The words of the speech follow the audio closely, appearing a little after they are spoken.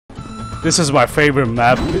This is my favorite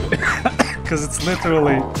map because it's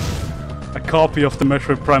literally a copy of the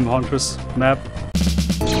Metroid Prime Huntress map.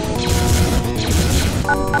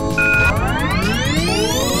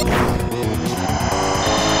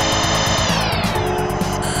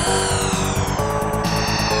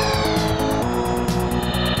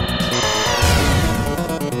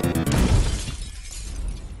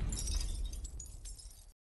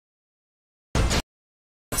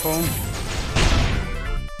 Phone.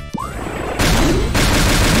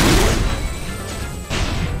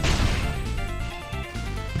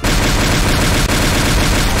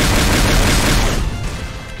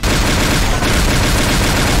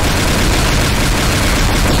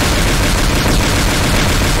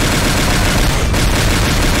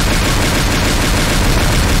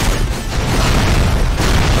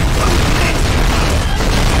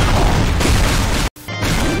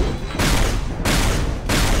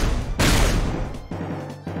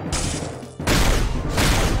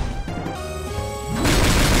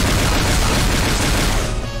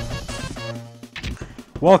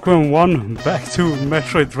 Welcome everyone back to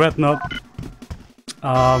Metroid Dreadnought.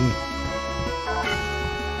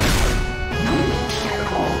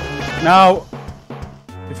 Now,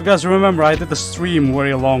 if you guys remember, I did a stream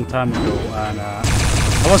very long time ago, and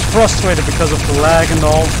I was frustrated because of the lag and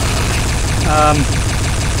all.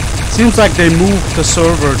 Seems like they moved the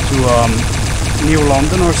server to New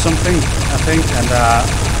London or something, I think,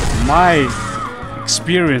 and my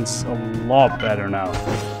experience a lot better now.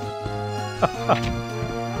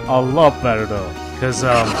 A lot better though, because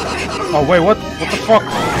oh wait, what the fuck?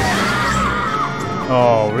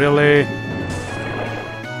 Oh really?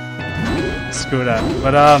 Screw that.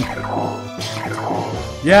 But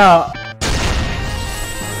yeah,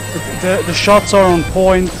 the shots are on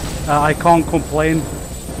point. I can't complain.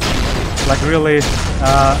 Like really,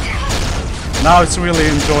 now it's really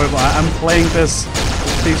enjoyable. I'm playing this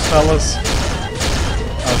with these fellas.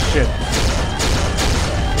 Oh shit.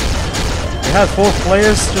 We had 4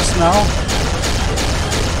 players just now.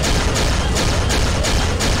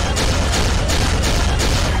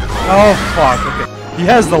 Oh fuck, okay. He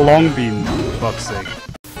has the long beam, for fuck's sake.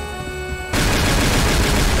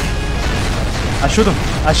 I should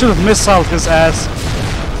have missiled his ass.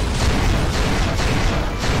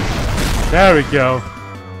 There we go.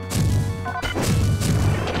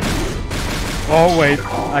 Oh wait,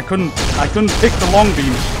 I couldn't pick the long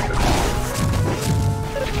beam.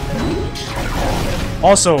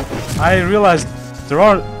 Also, I realized there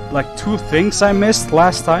are like 2 things I missed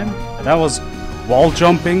last time. That was wall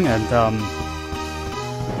jumping and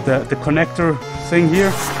the connector thing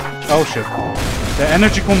here. Oh shit. The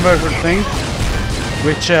energy converter thing,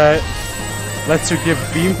 which lets you give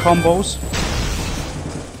beam combos.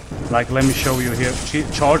 Like, let me show you here.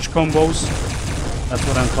 Charge combos. That's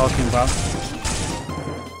what I'm talking about.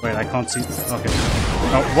 Wait, I can't see. Okay.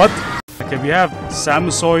 Oh, what? Okay, we have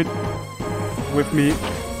Samusoid with me.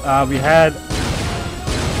 We had...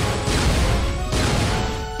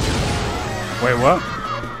 Wait, what?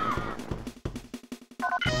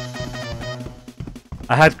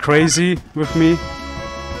 I had Crazy with me.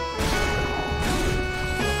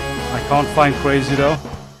 I can't find Crazy though.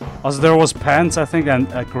 Also, there was Pants, I think, and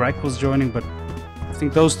Greg was joining, but I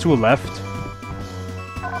think those 2 left.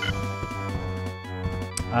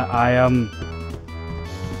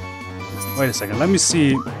 Wait a second, let me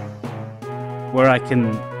see where I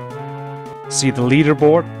can see the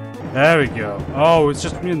leaderboard. There we go. Oh, it's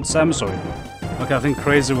just me and Samusoid. Okay, I think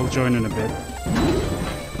Crazy will join in a bit.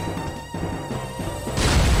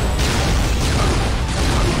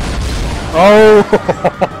 Oh!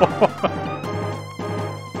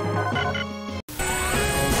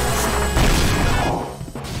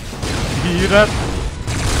 You hear that?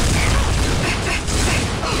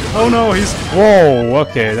 Oh no, he's... Whoa,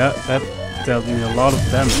 okay, that dealt me a lot of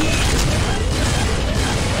damage.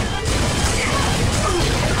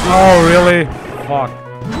 Oh, really? Fuck.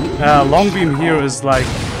 Long beam here is like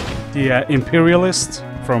the Imperialist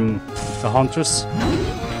from the Huntress.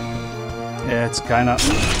 Yeah, it's kinda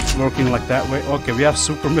working like that way. Okay, we have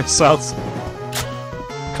super missiles.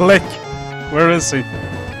 Click! Where is he?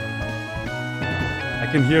 I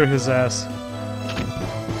can hear his ass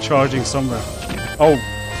charging somewhere. Oh,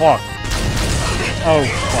 fuck. Oh,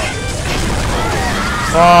 fuck.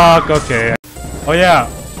 Fuck, okay. Oh, yeah.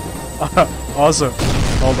 Also,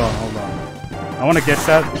 hold on. I wanna get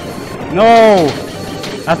that. No!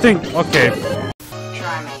 I think, okay.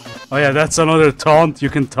 Try me. Oh yeah, that's another taunt. You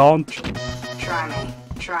can taunt. Try me.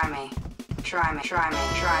 Try me. Try me. Try me.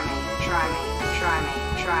 Try me. Try me. Try me.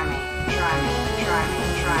 Try me. Try me. Try me.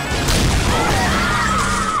 Try me.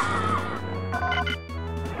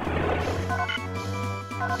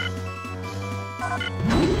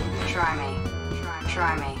 Try me.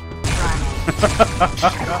 Try me. Try me.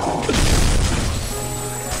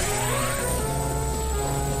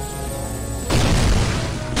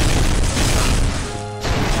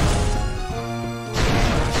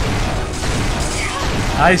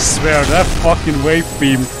 I swear, that fucking wave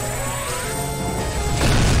beam.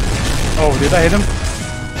 Oh, did I hit him?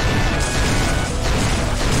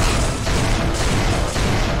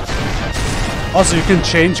 Also, you can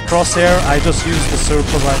change crosshair. I just use the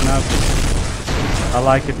circle right now because I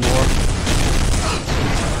like it more.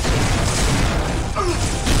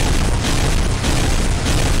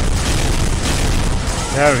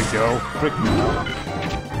 There we go. Freaking hell.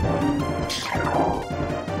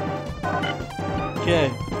 Okay.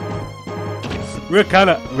 We're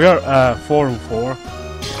 4 and 4.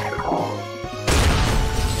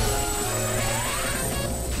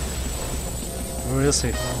 Where is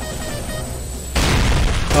he?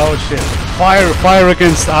 Oh shit. Fire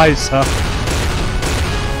against ice, huh?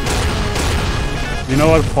 You know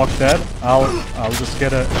what? Fuck that. I'll just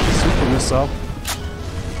get a super missile.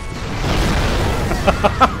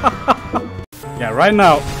 Yeah, right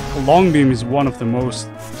now long beam is one of the most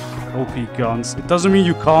OP guns. It doesn't mean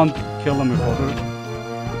you can't kill them with other.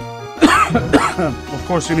 Of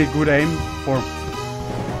course you need good aim for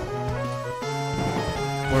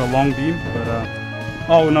a long beam, but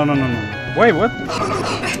oh no. Wait, what?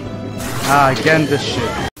 Ah, again this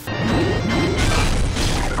shit.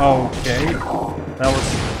 Okay. That was...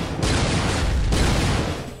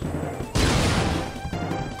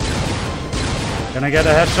 Can I get a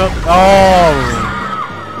headshot?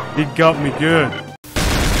 Oh! He got me good.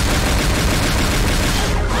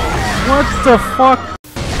 What the fuck?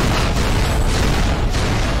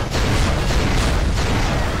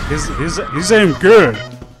 His aim good.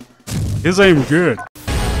 His aim good.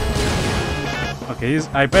 Okay,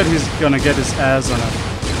 I bet he's gonna get his ass on a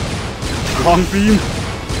long beam.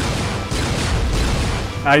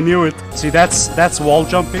 I knew it. See, that's wall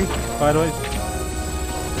jumping, by the way.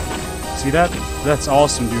 See that? That's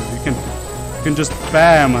awesome, dude. You can just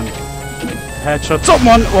bam and headshot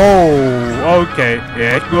someone. Oh, okay.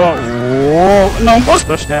 Yeah. Whoa. No,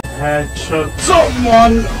 mustache. Headshot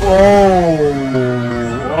someone.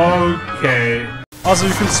 Oh, okay. Also,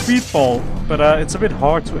 you can speedball, but it's a bit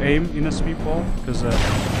hard to aim in a speedball because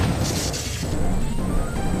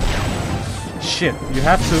shit, you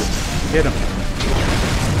have to hit him.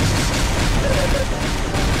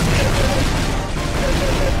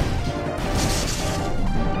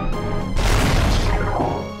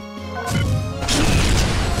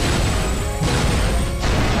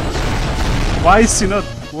 Why is he not?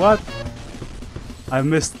 What? I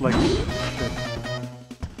missed like shit.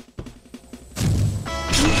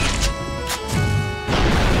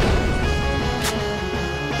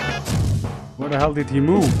 Where the hell did he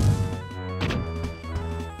move?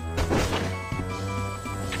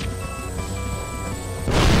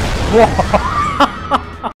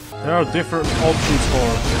 There are different options for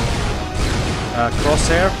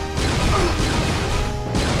crosshair.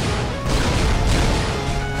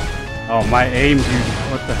 Oh, my aim, dude.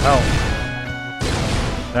 What the hell?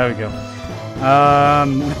 There we go.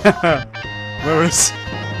 Where is...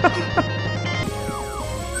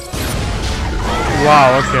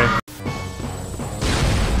 Wow, okay.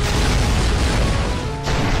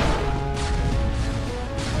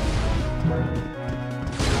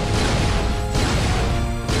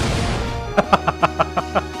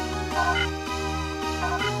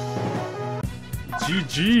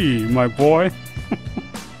 GG, my boy.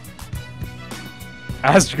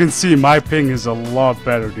 As you can see, my ping is a lot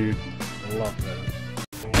better, dude. A lot better.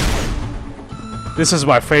 This is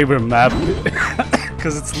my favorite map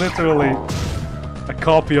because it's literally a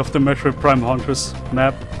copy of the Metroid Prime Huntress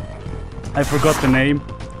map. I forgot the name,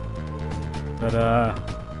 but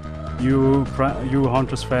you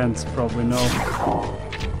Huntress fans probably know.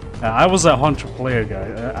 I was a Hunter player,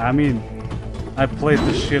 guy. I mean, I played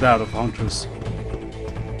the shit out of Huntress.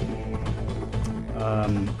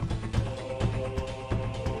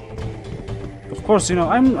 Of course, you know,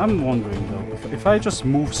 I'm wondering though, if I just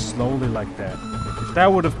move slowly like that, if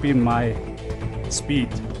that would have been my speed,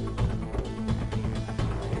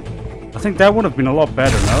 I think that would have been a lot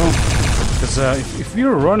better, no? Because if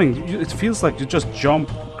you're running, it feels like you just jump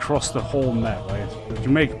across the whole map, right? You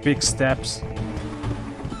make big steps.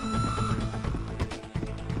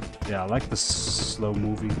 Yeah, I like the slow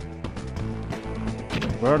moving.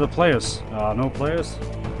 Where are the players? No players?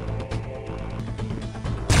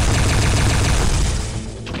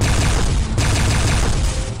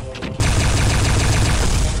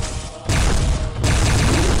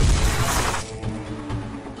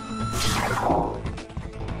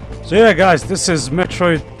 So yeah, guys, this is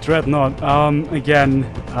Metroid Dreadnought. Again,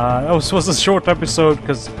 it was a short episode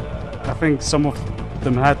because I think some of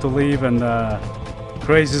them had to leave and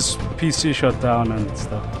Crazy's PC shut down and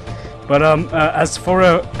stuff. But as for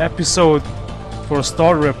a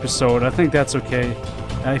starter episode, I think that's okay.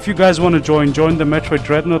 If you guys want to join the Metroid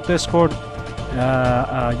Dreadnought Discord.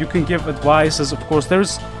 You can give advices, of course.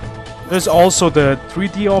 There's also the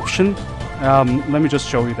 3D option. Let me just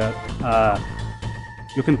show you that.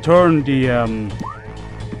 You can turn the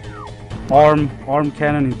arm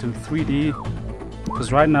cannon into 3D,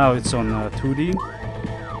 because right now it's on 2D.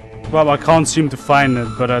 Well, I can't seem to find it,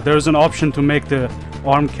 but there's an option to make the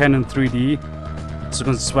arm cannon 3D, so you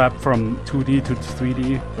can swap from 2D to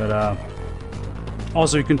 3D. But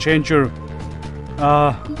also you can change your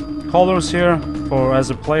colors here for as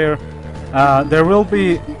a player. There will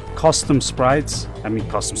be custom sprites.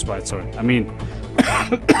 Sorry. I mean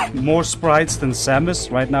more sprites than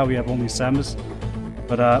Samus. Right now we have only Samus,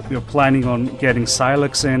 but we're planning on getting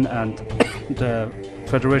Silex in, and the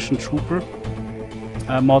Federation Trooper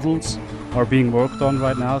models are being worked on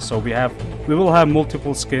right now. So we will have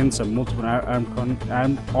multiple skins and multiple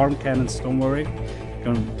arm cannons. Don't worry,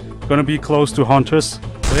 gonna be close to Hunters.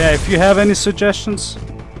 So yeah, if you have any suggestions,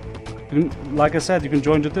 like I said, you can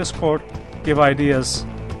join the Discord, give ideas,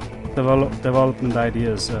 development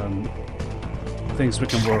ideas, things we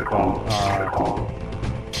can work on.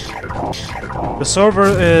 The server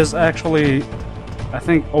is actually, I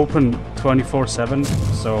think, open 24/7.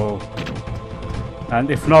 So,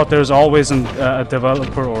 and if not, there's always a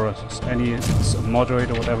developer or any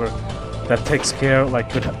moderator or whatever that takes care, like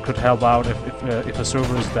could help out if a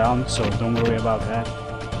server is down. So don't worry about that.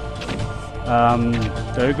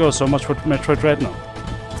 There you go. So much for Metroid Dreadnought.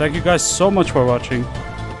 Thank you guys so much for watching.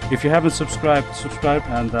 If you haven't subscribed, subscribe,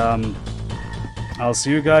 and I'll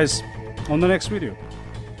see you guys on the next video.